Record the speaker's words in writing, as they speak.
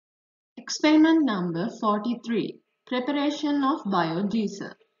Experiment number 43. Preparation of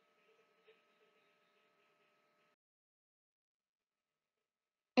biodiesel.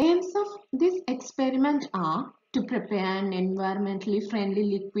 Aims of this experiment are to prepare an environmentally friendly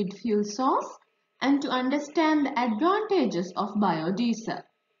liquid fuel source and to understand the advantages of biodiesel.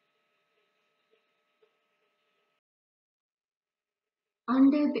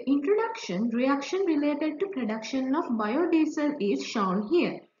 Under the introduction, reaction related to production of biodiesel is shown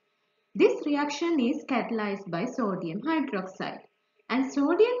here. This reaction is catalyzed by sodium hydroxide, and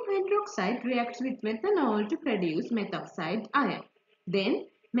sodium hydroxide reacts with methanol to produce methoxide ion. Then,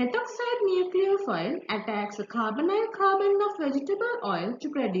 methoxide nucleophile attacks a carbonyl carbon of vegetable oil to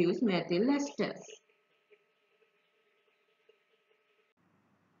produce methyl esters.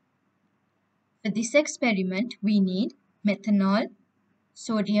 For this experiment, we need methanol,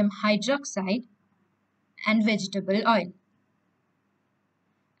 sodium hydroxide, and vegetable oil.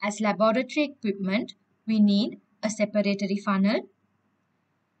 As laboratory equipment, we need a separatory funnel,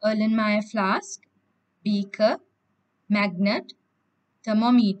 Erlenmeyer flask, beaker, magnet,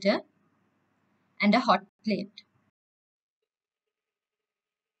 thermometer, and a hot plate.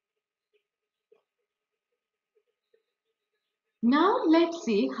 Now let's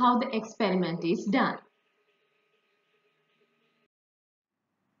see how the experiment is done.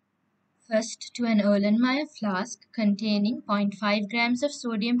 First, to an Erlenmeyer flask containing 0.5 grams of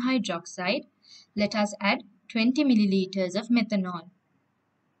sodium hydroxide, let us add 20 milliliters of methanol.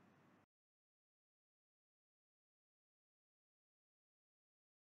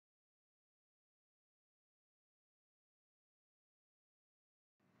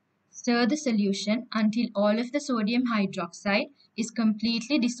 Stir the solution until all of the sodium hydroxide is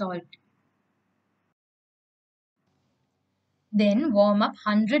completely dissolved. Then warm up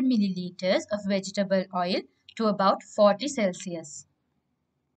 100 milliliters of vegetable oil to about 40 Celsius.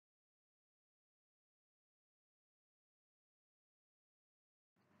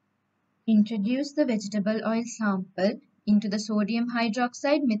 Introduce the vegetable oil sample into the sodium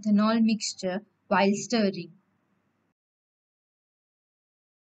hydroxide methanol mixture while stirring.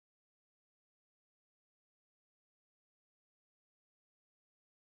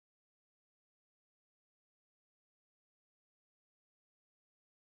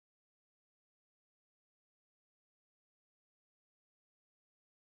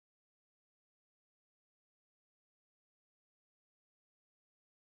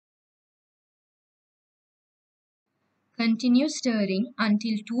 Continue stirring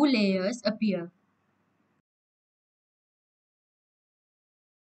until 2 layers appear.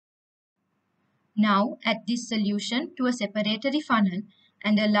 Now add this solution to a separatory funnel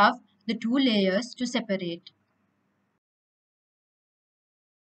and allow the 2 layers to separate.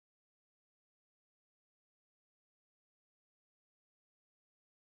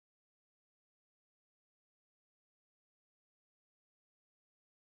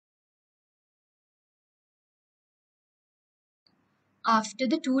 After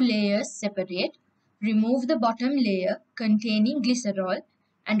the 2 layers separate, remove the bottom layer containing glycerol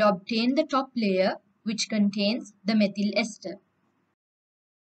and obtain the top layer which contains the methyl ester.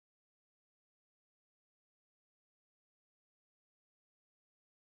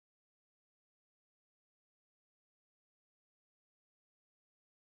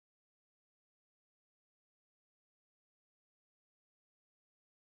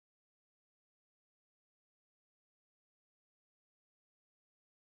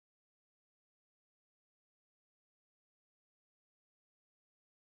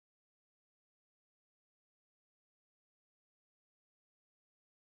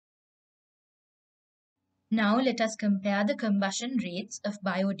 Now let us compare the combustion rates of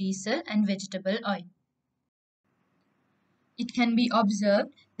biodiesel and vegetable oil. It can be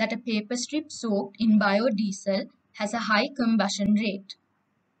observed that a paper strip soaked in biodiesel has a high combustion rate.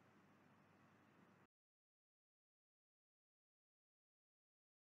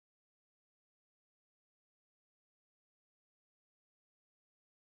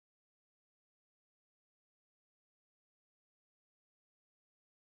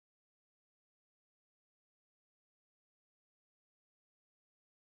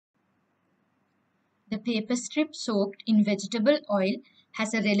 The paper strip soaked in vegetable oil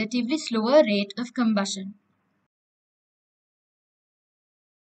has a relatively slower rate of combustion.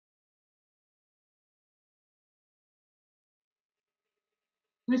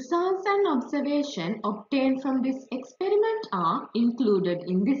 Results and observation obtained from this experiment are included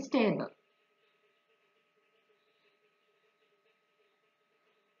in this table.